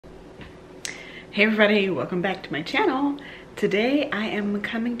Hey everybody, welcome back to my channel. Today I am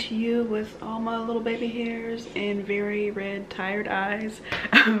coming to you with all my little baby hairs and very red tired eyes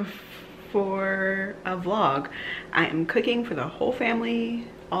for a vlog. I am cooking for the whole family,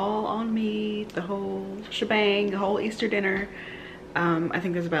 all on me, the whole shebang, the whole Easter dinner. I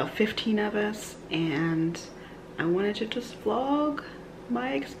think there's about 15 of us and I wanted to just vlog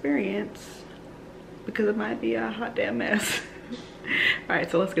my experience because it might be a hot damn mess. All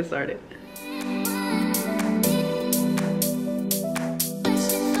right, so let's get started.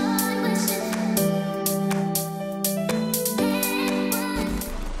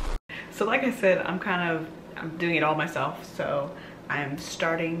 So like I said, I'm doing it all myself. So I'm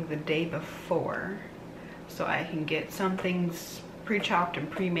starting the day before so I can get some things pre-chopped and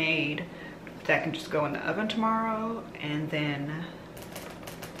pre-made that can just go in the oven tomorrow, and then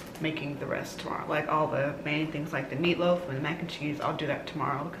making the rest tomorrow. Like all the main things like the meatloaf and the mac and cheese, I'll do that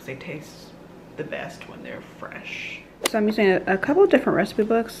tomorrow because they taste the best when they're fresh. So I'm using a couple of different recipe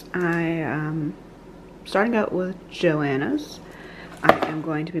books. Starting out with Joanna's. I am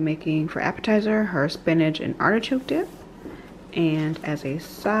going to be making for appetizer her spinach and artichoke dip, and as a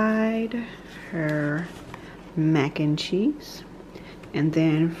side her mac and cheese. And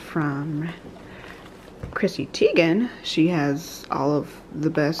then from Chrissy Teigen, she has all of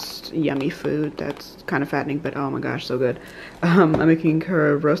the best yummy food that's kind of fattening, but oh my gosh, so good. I'm making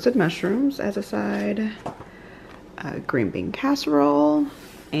her roasted mushrooms as a side, green bean casserole,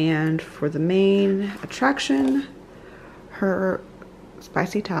 and for the main attraction, her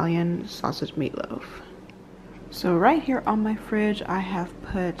spicy Italian sausage meatloaf. So right here on my fridge, I have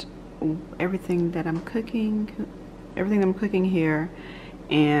put everything that I'm cooking here,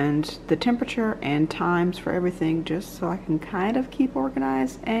 and the temperature and times for everything, just so I can kind of keep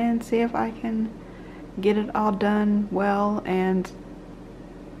organized and see if I can get it all done well and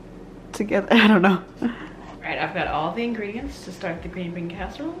together. I don't know. Right, I've got all the ingredients to start the green bean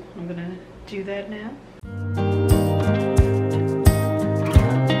casserole. I'm gonna do that now.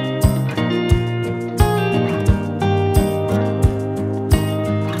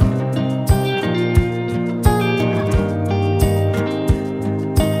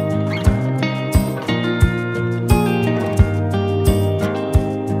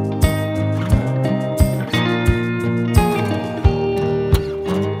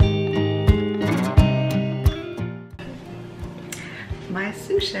 My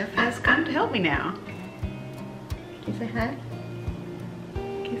sous chef has come to help me now. Can you say hi?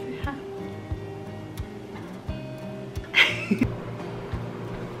 Can you say hi?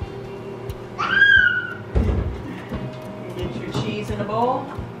 Get your cheese in a bowl.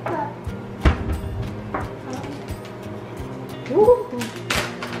 Woo.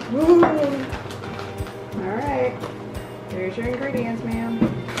 Woo. All right, here's your ingredients, ma'am.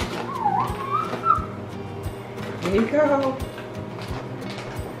 There you go.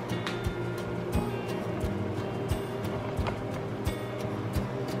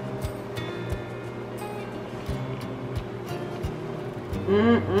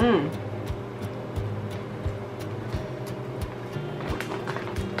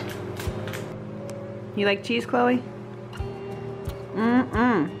 You like cheese, Chloe?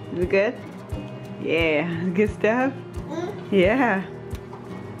 Is it good? Yeah, good stuff? Yeah.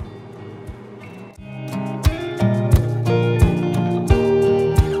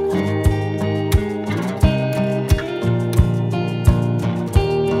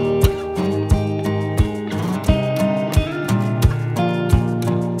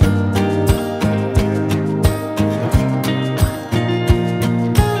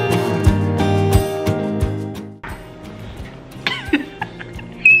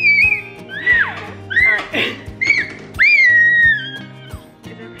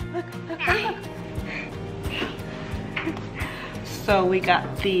 So we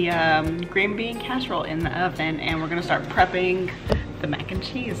got the green bean casserole in the oven, and we're gonna start prepping the mac and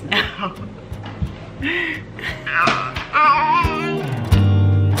cheese now.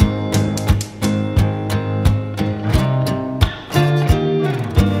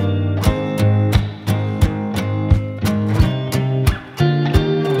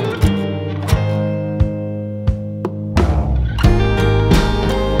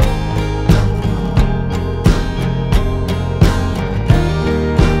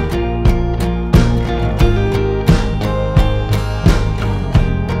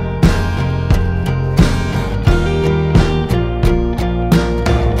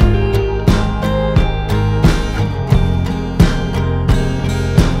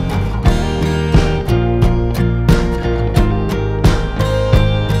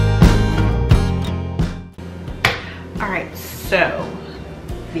 So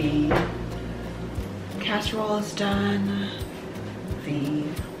the casserole is done. The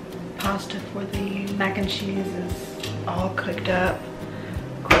pasta for the mac and cheese is all cooked up.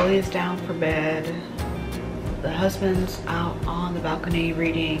 Chloe is down for bed. The husband's out on the balcony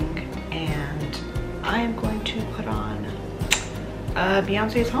reading, and I am going to put on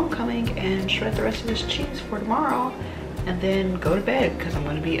Beyonce's Homecoming and shred the rest of this cheese for tomorrow, and then go to bed because I'm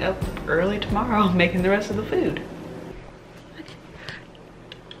going to be up early tomorrow making the rest of the food.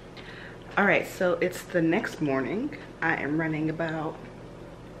 All right, so it's the next morning. I am running about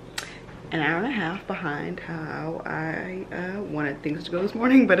an hour and a half behind how I wanted things to go this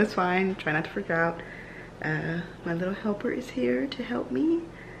morning, but it's fine. Try not to freak out. My little helper is here to help me,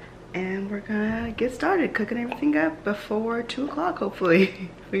 and we're gonna get started cooking everything up before 2 o'clock, hopefully.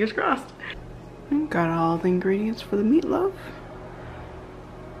 Fingers crossed. Got all the ingredients for the meatloaf.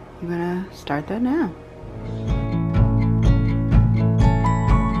 I'm gonna start that now.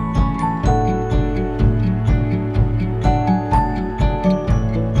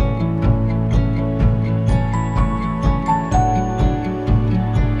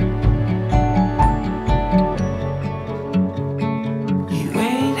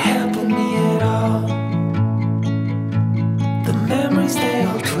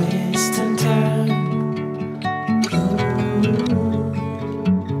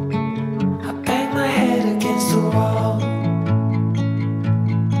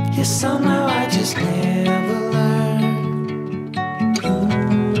 Somehow I just never learned.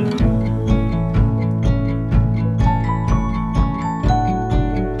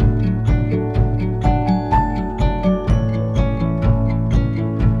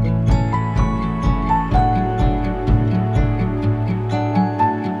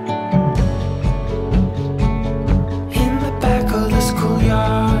 In the back of the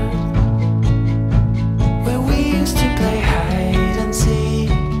schoolyard, where we used to play hide and seek.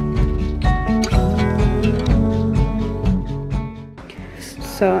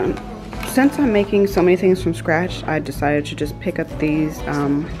 So since I'm making so many things from scratch, I decided to just pick up these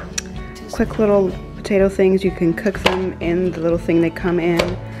quick little potato things. You can cook them in the little thing they come in.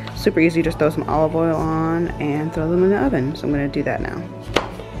 Super easy, just throw some olive oil on and throw them in the oven. So I'm gonna do that now.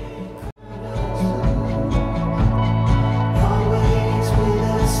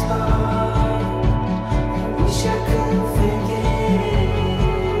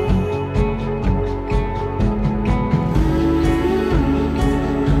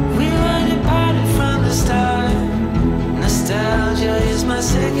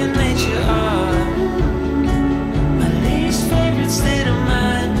 Second nature, my least favorite state of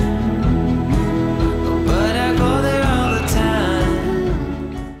mind, but I go there all the time.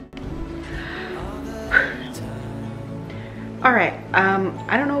 All right,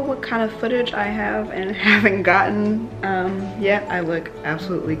 I don't know what kind of footage I have and haven't gotten yet. I look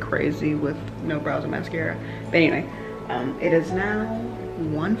absolutely crazy with no brows and mascara. But anyway, it is now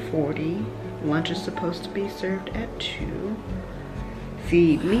 1:40. Lunch is supposed to be served at 2.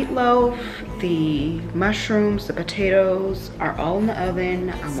 The meatloaf, the mushrooms, the potatoes are all in the oven.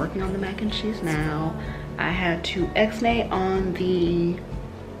 I'm working on the mac and cheese now. I had to ex-nay on the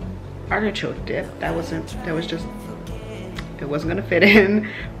artichoke dip. It wasn't gonna fit in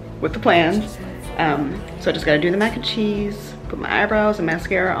with the plans. So I just gotta do the mac and cheese, put my eyebrows and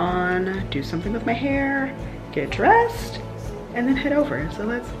mascara on, do something with my hair, get dressed, and then head over. So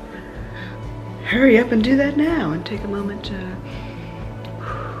let's hurry up and do that now and take a moment to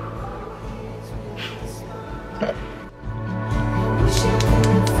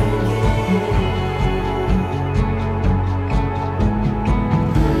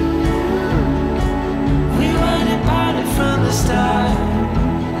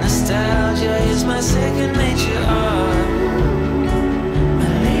nostalgia is my second nature. My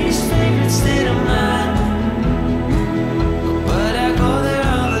least favorite state of mind, but I go there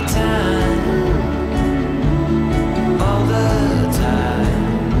all the time. All the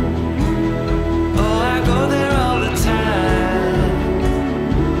time. Oh, I go there all the time.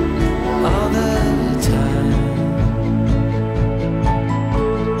 All the time.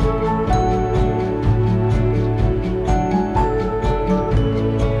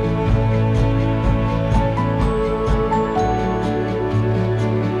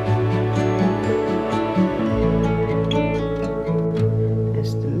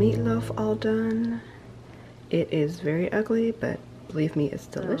 all done. It is very ugly, but believe me, it's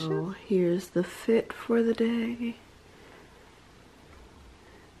delicious. So here's the fit for the day.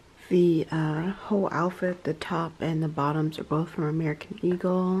 The whole outfit, the top and the bottoms are both from American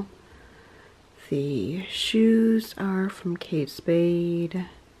Eagle. The shoes are from Spade.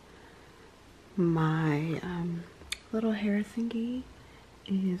 My little hair thingy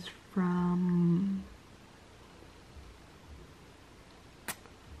is from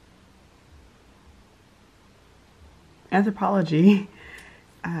Anthropology.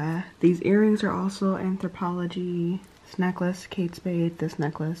 These earrings are also Anthropology. This necklace, Kate Spade. This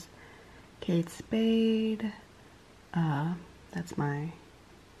necklace, Kate Spade. That's my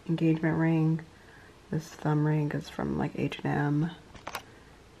engagement ring. This thumb ring is from like H&M.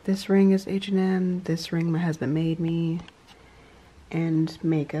 This ring is H&M. This ring my husband made me. And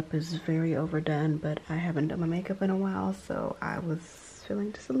makeup is very overdone, but I haven't done my makeup in a while, so I was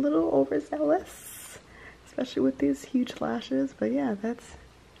feeling just a little overzealous, especially with these huge lashes. But yeah, that's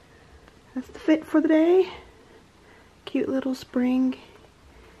the fit for the day. Cute little spring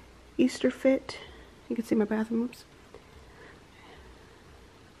Easter fit. You can see my bathroom. Oops.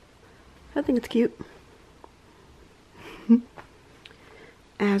 I think it's cute.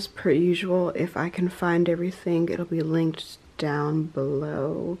 As per usual, if I can find everything, it'll be linked down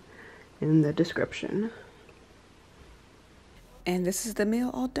below in the description. And this is the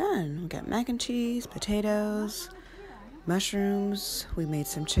meal all done. We got mac and cheese, potatoes, mushrooms. We made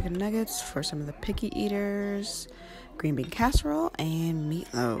some chicken nuggets for some of the picky eaters, green bean casserole, and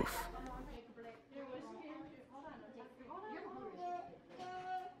meatloaf.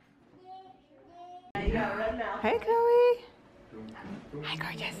 Hey, Chloe. Hi,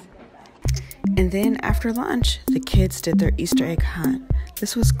 gorgeous. And then after lunch, the kids did their Easter egg hunt.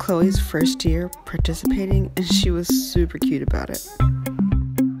 This was Chloe's first year participating, and she was super cute about it. Come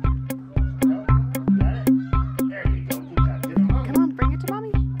on, bring it to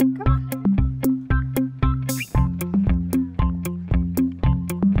mommy. Come on.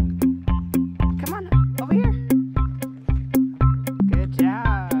 Come on, over here. Good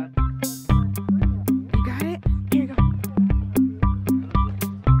job. You got it? Here you go.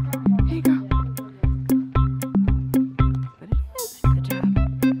 Here you go. Put it in. Good job.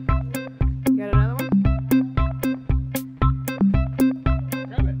 You got another one?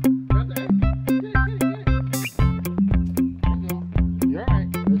 Grab it. Grab the egg. Get it. There you go. You're alright.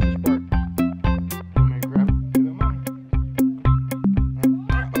 There's the spark. Want me to grab it? Give it mommy.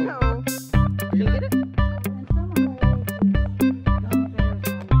 No. Can you get it?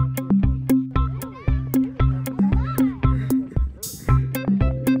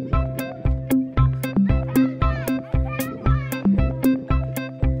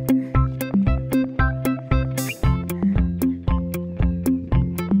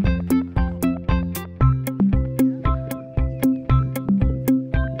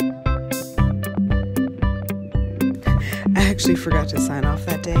 I actually forgot to sign off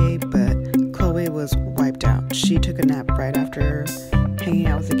that day, but Chloe was wiped out. She took a nap right after hanging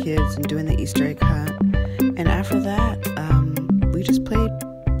out with the kids and doing the Easter egg hunt. And after that, we just played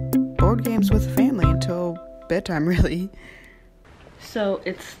board games with the family until bedtime, really. So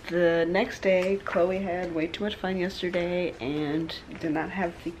it's the next day. Chloe had way too much fun yesterday and did not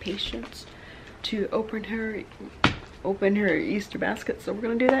have the patience to open her Easter basket. So we're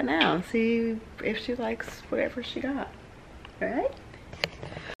gonna do that now. See if she likes whatever she got. All right.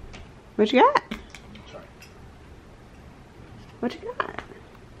 What you got? Sorry. What you got?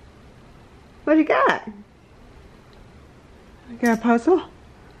 What you got? You got a puzzle?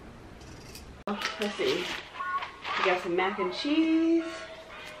 Oh, let's see. We got some mac and cheese.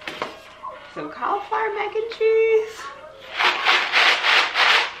 Some cauliflower mac and cheese.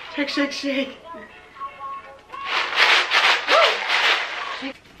 Shake, shake, shake.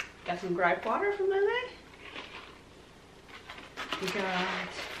 Woo! Got some gripe water from Lily. We got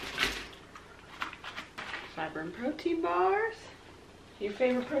fiber and protein bars. Your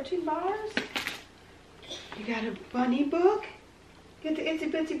favorite protein bars. You got a bunny book. Get the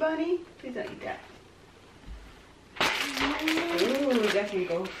itsy bitsy bunny. Please don't eat that. Ooh, we got some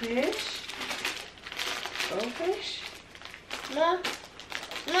goldfish. Goldfish? No.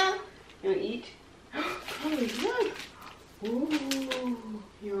 No. You wanna eat? Oh, look. Ooh,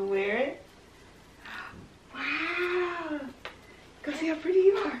 you wanna wear it? Wow. Go see how pretty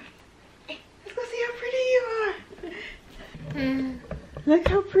you are. Let's go see how pretty you are. Look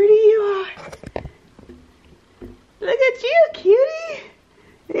how pretty you are. Look at you, cutie.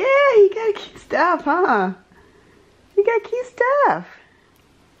 Yeah, you got cute stuff, huh? You got cute stuff.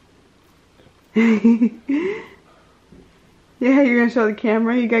 Yeah, you're gonna show the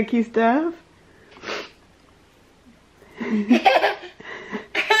camera you got cute stuff?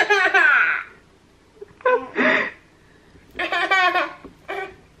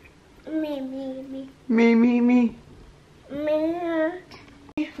 Me.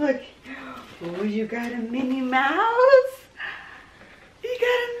 Look. Oh, you got a Minnie Mouse? You got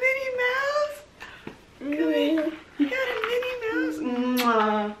a Minnie Mouse? Come here. You got a Minnie Mouse?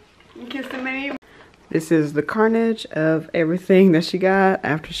 Mwah. You kiss the Minnie. This is the carnage of everything that she got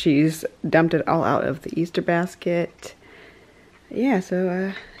after she's dumped it all out of the Easter basket. Yeah,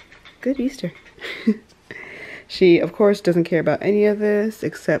 so good Easter. She, of course, doesn't care about any of this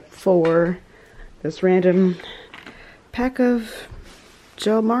except for this random pack of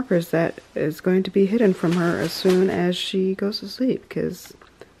gel markers that is going to be hidden from her as soon as she goes to sleep, because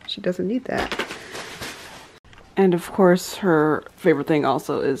she doesn't need that. And of course, her favorite thing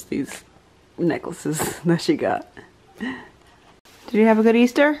also is these necklaces that she got. Did you have a good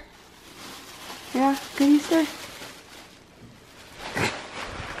Easter? Yeah, good Easter?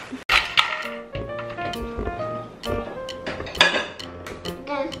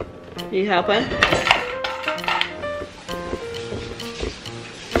 Again. You helping?